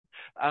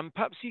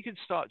Perhaps you could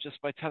start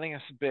just by telling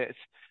us a bit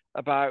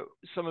about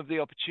some of the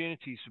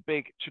opportunities for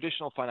big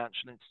traditional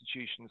financial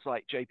institutions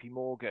like JP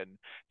Morgan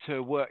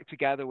to work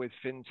together with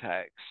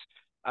FinTechs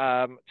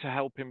to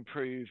help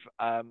improve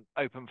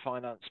open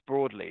finance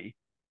broadly.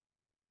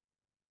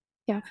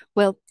 Yeah,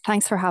 well,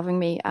 thanks for having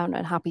me. I'm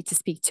happy to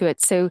speak to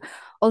it. So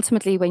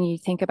ultimately, when you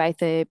think about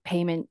the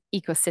payment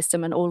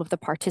ecosystem and all of the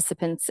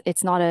participants,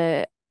 it's not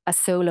a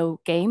solo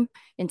game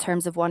in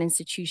terms of one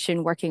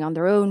institution working on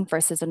their own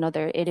versus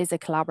another. It is a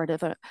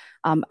collaborative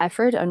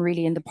effort and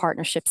really in the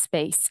partnership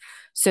space.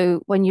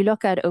 So when you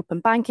look at open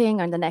banking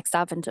and the next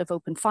advent of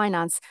open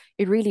finance,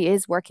 it really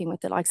is working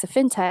with the likes of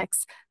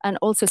fintechs and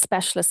also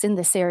specialists in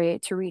this area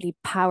to really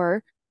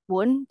power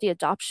one, the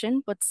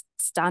adoption, but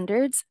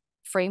standards,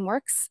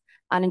 frameworks,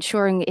 and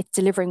ensuring it's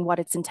delivering what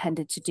it's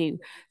intended to do.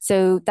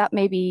 So that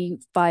may be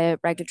via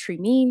regulatory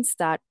means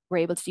that we're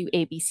able to do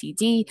A, B, C,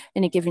 D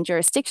in a given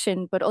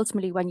jurisdiction. But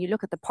ultimately, when you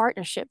look at the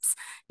partnerships,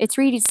 it's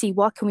really to see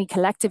what can we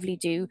collectively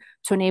do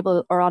to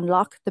enable or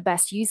unlock the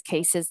best use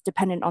cases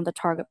dependent on the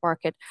target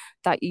market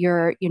that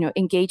you're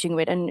engaging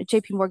with. And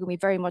JP Morgan, we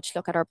very much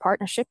look at our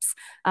partnerships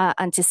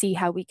and to see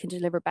how we can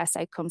deliver best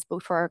outcomes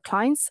both for our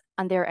clients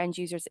and their end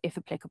users if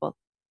applicable.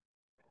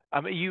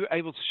 Are you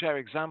able to share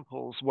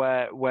examples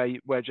where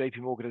JP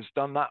Morgan has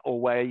done that, or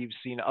where you've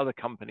seen other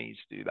companies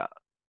do that?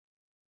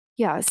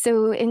 Yeah,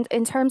 so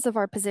in terms of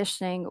our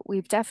positioning,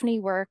 we've definitely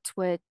worked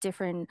with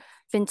different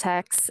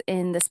fintechs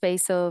in the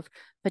space of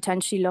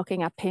potentially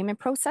looking at payment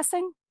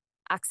processing,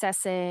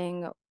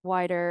 accessing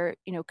wider,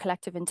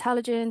 collective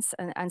intelligence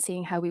and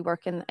seeing how we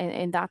work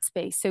in that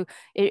space. So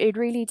it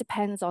really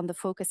depends on the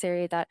focus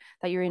area that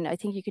you're in. I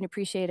think you can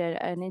appreciate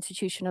an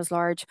institution as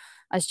large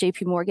as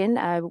JP Morgan.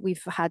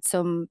 We've had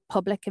some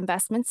public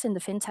investments in the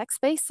fintech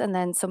space and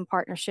then some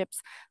partnerships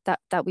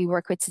that we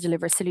work with to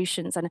deliver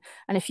solutions. And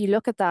if you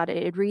look at that,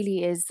 it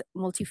really is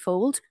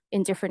multifold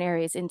in different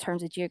areas in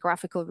terms of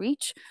geographical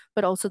reach,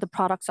 but also the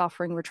products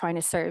offering we're trying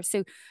to serve.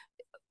 So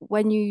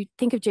when you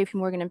think of JP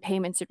Morgan and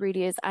payments, it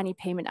really is any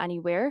payment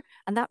anywhere.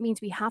 And that means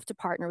we have to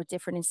partner with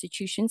different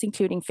institutions,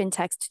 including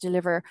fintechs, to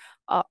deliver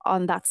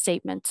on that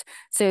statement.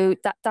 So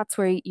that's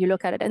where you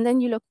look at it. And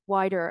then you look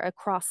wider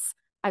across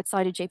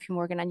outside of JP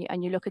Morgan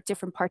and you look at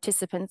different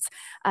participants.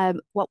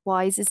 What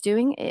Wise is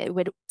doing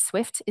with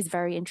Swift is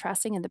very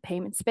interesting in the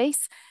payment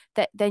space.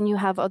 Then you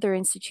have other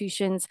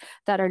institutions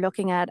that are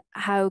looking at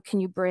how can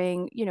you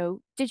bring,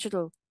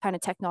 digital kind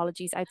of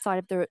technologies outside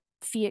of the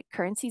fiat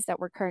currencies that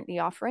we're currently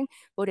offering,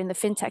 but in the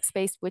fintech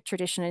space with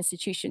traditional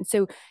institutions.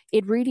 So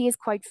it really is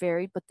quite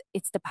varied, but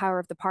it's the power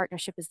of the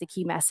partnership is the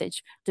key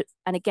message.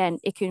 And again,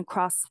 it can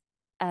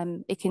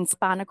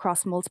span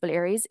across multiple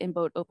areas in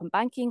both open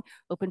banking,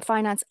 open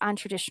finance, and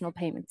traditional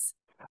payments.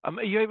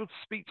 Are you able to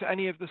speak to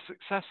any of the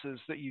successes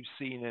that you've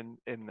seen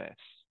in this?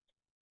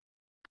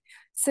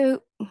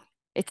 So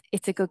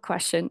it's a good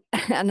question.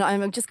 And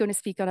I'm just going to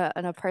speak on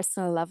a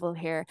personal level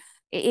here.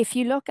 If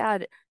you look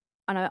at,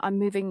 and I'm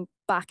moving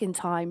back in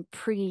time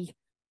pre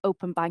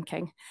open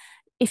banking,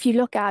 if you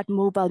look at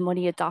mobile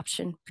money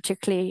adoption,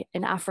 particularly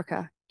in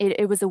Africa,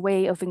 it was a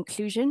way of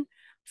inclusion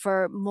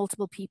for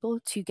multiple people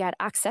to get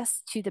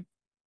access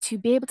to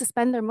be able to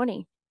spend their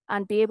money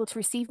and be able to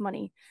receive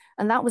money.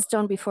 And that was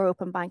done before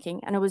open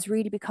banking. And it was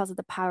really because of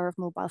the power of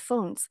mobile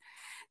phones.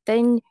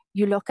 Then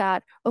you look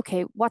at,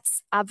 okay,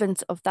 what's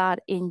advent of that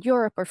in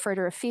Europe or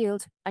further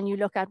afield? And you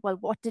look at, well,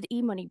 what did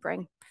e-money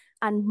bring?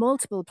 And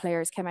multiple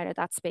players came out of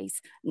that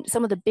space.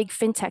 Some of the big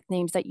fintech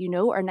names that you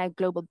know are now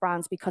global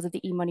brands because of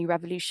the e-money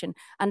revolution.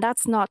 And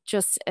that's not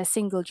just a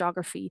single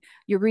geography.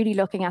 You're really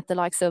looking at the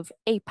likes of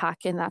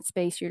APAC in that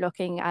space. You're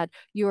looking at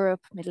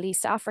Europe, Middle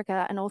East,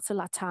 Africa, and also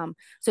LATAM.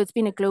 So it's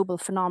been a global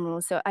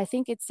phenomenon. So I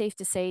think it's safe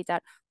to say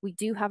that we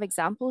do have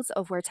examples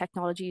of where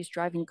technology is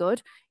driving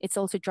good. It's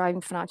also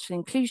driving financial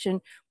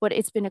inclusion, but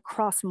it's been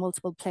across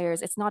multiple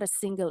players. It's not a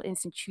single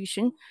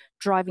institution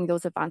driving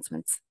those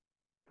advancements.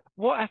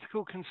 What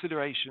ethical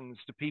considerations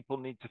do people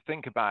need to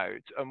think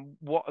about, and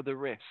what are the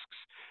risks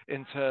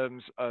in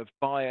terms of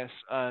bias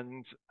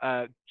and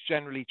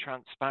generally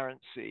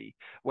transparency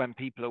when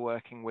people are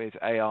working with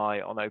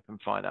AI on open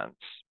finance?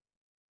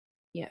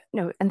 Yeah,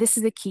 no, and this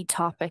is a key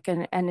topic,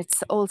 and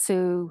it's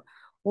also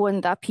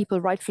one that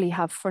people rightfully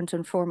have front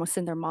and foremost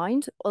in their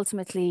mind.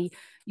 Ultimately,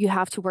 you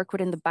have to work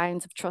within the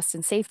bounds of trust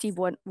and safety.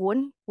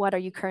 One, what are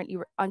you currently?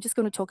 I'm just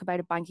going to talk about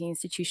a banking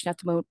institution at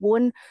the moment.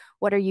 One,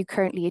 what are you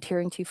currently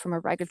adhering to from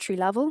a regulatory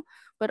level,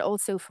 but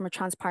also from a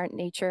transparent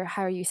nature?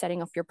 How are you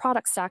setting up your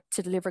product stack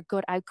to deliver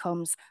good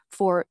outcomes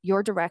for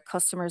your direct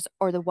customers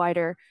or the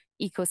wider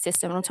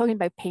ecosystem? And I'm talking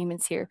about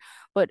payments here,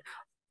 but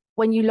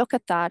when you look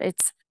at that,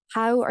 it's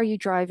how are you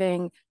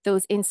driving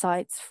those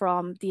insights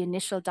from the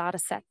initial data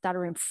set that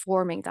are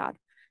informing that?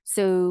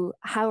 So,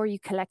 how are you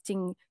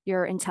collecting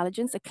your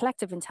intelligence, a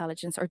collective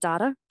intelligence or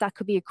data that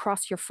could be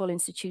across your full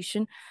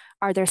institution?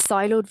 Are there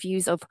siloed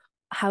views of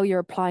how you're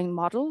applying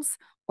models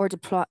or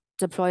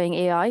deploying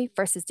AI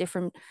versus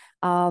different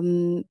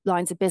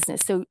lines of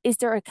business? So, is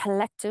there a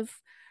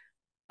collective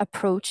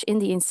approach in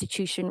the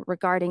institution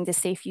regarding the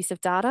safe use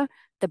of data,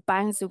 the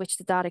bounds at which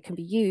the data can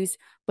be used,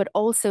 but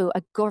also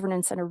a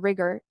governance and a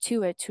rigor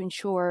to it to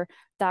ensure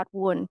that,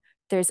 one,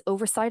 there's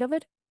oversight of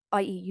it,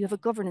 i.e. you have a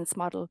governance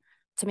model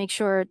to make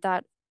sure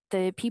that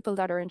the people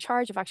that are in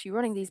charge of actually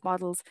running these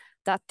models,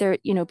 that they're,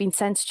 being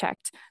sense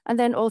checked. And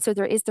then also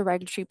there is the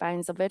regulatory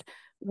bounds of it.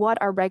 What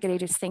are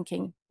regulators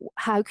thinking?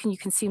 How can you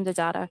consume the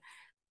data?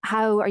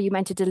 How are you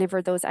meant to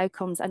deliver those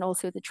outcomes? And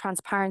also the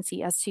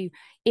transparency as to,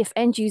 if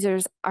end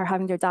users are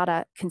having their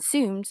data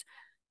consumed,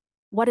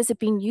 what is it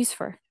being used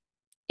for?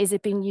 Is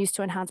it being used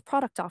to enhance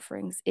product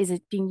offerings? Is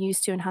it being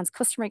used to enhance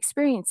customer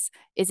experience?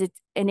 Is it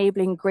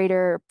enabling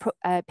greater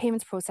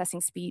payments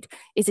processing speed?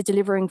 Is it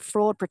delivering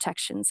fraud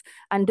protections?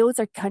 And those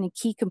are kind of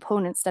key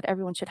components that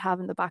everyone should have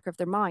in the back of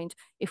their mind.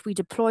 If we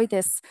deploy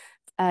this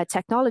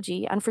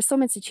technology, and for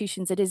some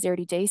institutions it is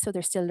early days, so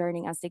they're still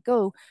learning as they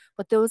go,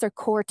 but those are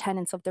core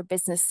tenets of their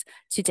business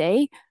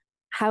today.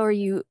 How are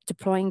you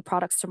deploying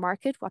products to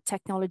market? What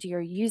technology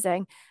are you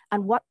using?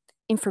 And what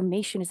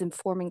information is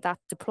informing that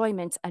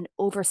deployment and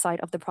oversight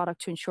of the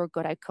product to ensure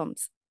good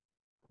outcomes?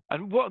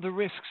 And what are the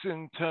risks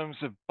in terms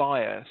of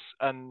bias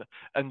and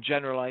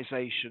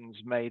generalizations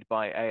made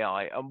by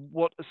AI? And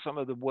what are some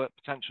of the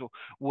potential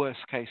worst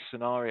case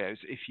scenarios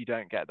if you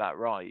don't get that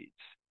right?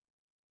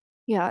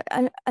 Yeah,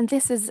 and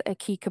this is a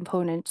key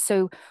component.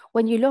 So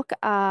when you look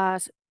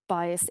at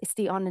bias, it's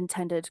the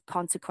unintended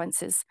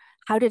consequences.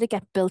 How did it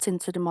get built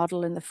into the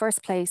model in the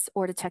first place,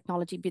 or the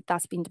technology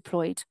that's been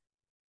deployed?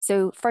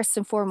 So first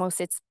and foremost,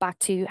 it's back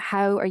to,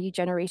 how are you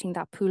generating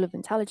that pool of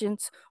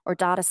intelligence or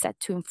data set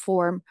to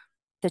inform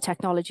the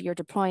technology you're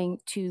deploying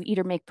to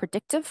either make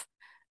predictive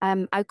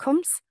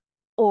outcomes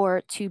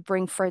or to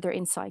bring further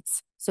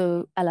insights.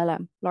 So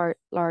LLM,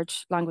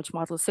 large language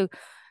models. So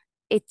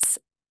it's,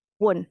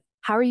 one,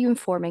 how are you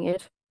informing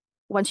it?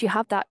 Once you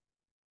have that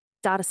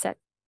data set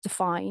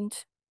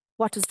defined,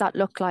 what does that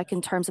look like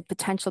in terms of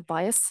potential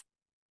bias?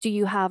 Do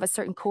you have a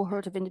certain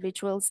cohort of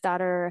individuals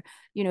that are,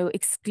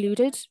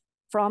 excluded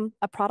from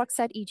a product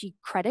set, e.g.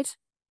 credit,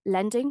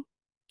 lending,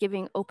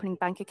 giving opening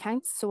bank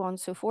accounts, so on and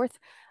so forth?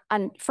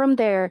 And from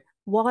there,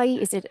 why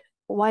is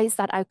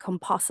that outcome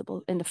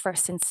possible in the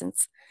first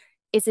instance?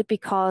 Is it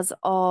because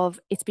of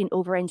it's been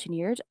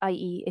over-engineered,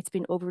 i.e. it's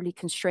been overly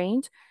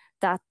constrained,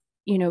 that,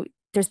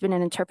 there's been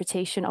an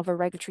interpretation of a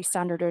regulatory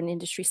standard or an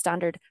industry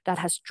standard that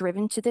has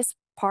driven to this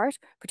part,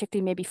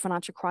 particularly maybe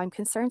financial crime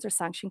concerns or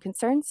sanction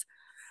concerns?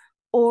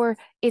 Or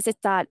is it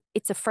that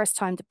it's a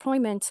first-time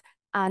deployment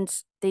and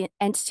the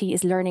entity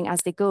is learning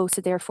as they go,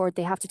 so therefore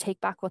they have to take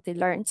back what they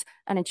learned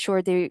and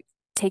ensure they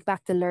take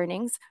back the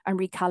learnings and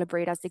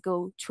recalibrate as they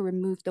go to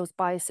remove those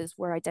biases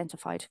where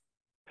identified?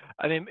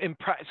 And in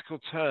practical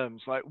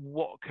terms, like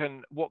what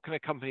can a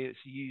company that's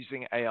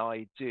using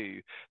AI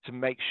do to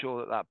make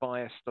sure that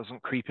bias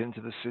doesn't creep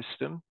into the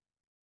system?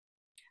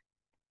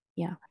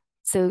 Yeah.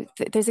 So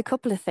there's a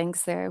couple of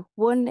things there.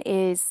 One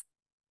is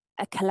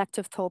a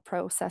collective thought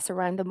process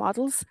around the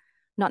models,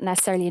 not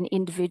necessarily an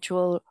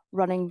individual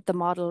running the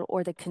model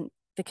or the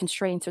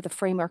constraints or the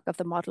framework of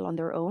the model on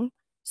their own.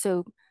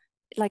 So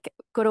like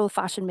good old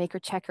fashioned maker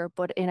checker,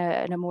 but in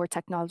a more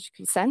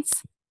technological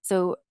sense.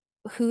 So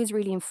who's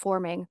really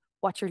informing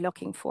what you're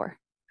looking for?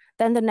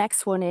 Then the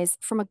next one is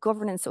from a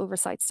governance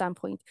oversight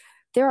standpoint.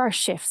 There are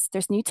shifts.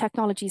 There's new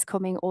technologies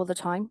coming all the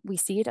time. We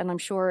see it, and I'm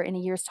sure in a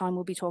year's time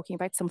we'll be talking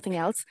about something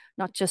else,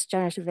 not just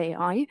generative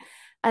AI.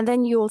 And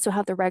then you also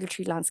have the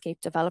regulatory landscape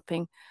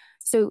developing.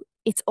 So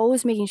it's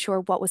always making sure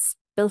what was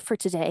built for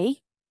today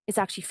is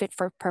actually fit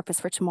for purpose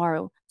for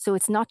tomorrow. So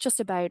it's not just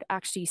about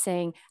actually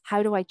saying,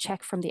 how do I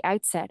check from the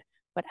outset,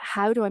 but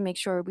how do I make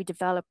sure we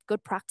develop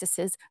good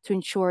practices to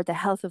ensure the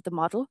health of the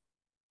model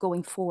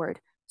going forward?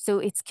 So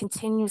it's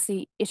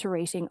continuously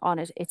iterating on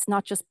it. It's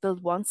not just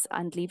build once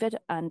and leave it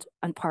and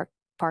park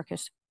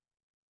it.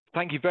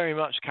 Thank you very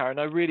much, Karen.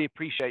 I really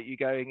appreciate you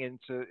going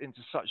into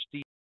such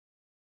detail